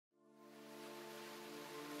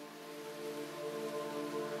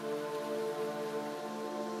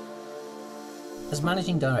As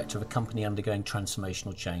Managing Director of a company undergoing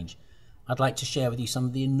transformational change, I'd like to share with you some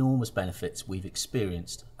of the enormous benefits we've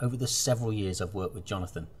experienced over the several years I've worked with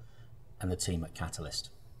Jonathan and the team at Catalyst.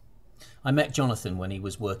 I met Jonathan when he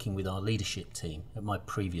was working with our leadership team at my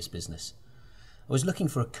previous business. I was looking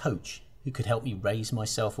for a coach who could help me raise my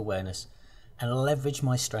self-awareness and leverage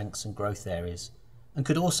my strengths and growth areas, and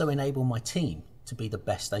could also enable my team to be the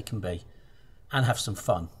best they can be and have some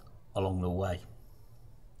fun along the way.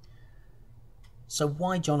 So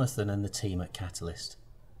why Jonathan and the team at Catalyst?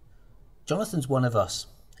 Jonathan's one of us.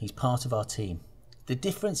 He's part of our team. The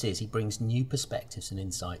difference is he brings new perspectives and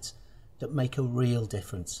insights that make a real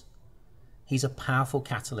difference. He's a powerful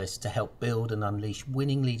catalyst to help build and unleash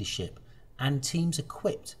winning leadership and teams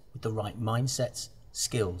equipped with the right mindsets,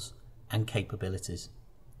 skills, and capabilities.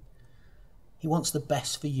 He wants the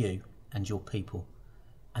best for you and your people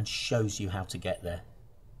and shows you how to get there.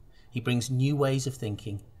 He brings new ways of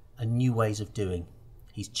thinking and new ways of doing.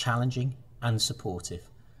 He's challenging and supportive,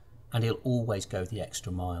 and he'll always go the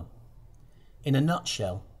extra mile. In a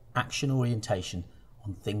nutshell, action orientation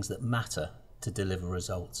on things that matter to deliver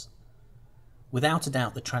results. Without a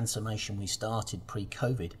doubt, the transformation we started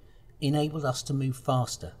pre-COVID enabled us to move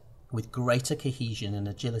faster with greater cohesion and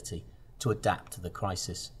agility to adapt to the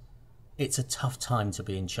crisis. It's a tough time to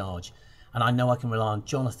be in charge, and I know I can rely on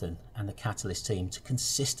Jonathan and the Catalyst team to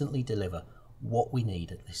consistently deliver what we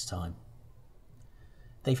need at this time.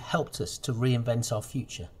 They've helped us to reinvent our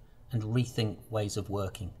future and rethink ways of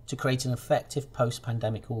working to create an effective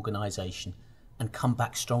post-pandemic organisation and come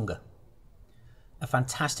back stronger. A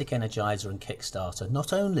fantastic energizer and kickstarter.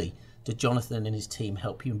 Not only do Jonathan and his team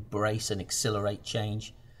help you embrace and accelerate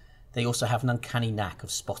change, they also have an uncanny knack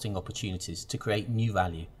of spotting opportunities to create new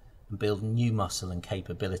value and build new muscle and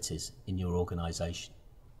capabilities in your organisation.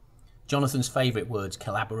 Jonathan's favourite words: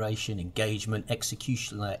 collaboration, engagement,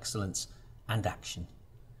 executional excellence, and action.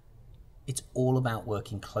 It's all about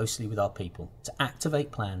working closely with our people to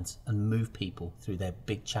activate plans and move people through their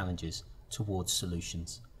big challenges towards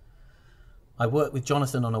solutions. I work with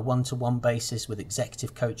Jonathan on a one-to-one basis with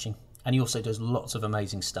executive coaching, and he also does lots of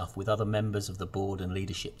amazing stuff with other members of the board and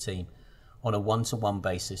leadership team on a one-to-one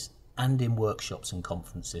basis and in workshops and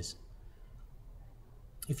conferences.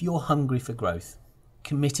 If you're hungry for growth,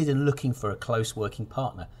 committed and looking for a close working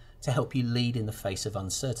partner to help you lead in the face of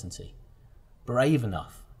uncertainty, brave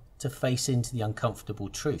enough to face into the uncomfortable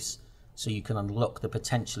truths so you can unlock the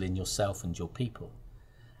potential in yourself and your people,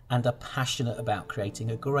 and are passionate about creating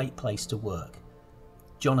a great place to work,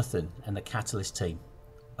 Jonathan and the Catalyst team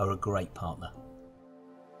are a great partner.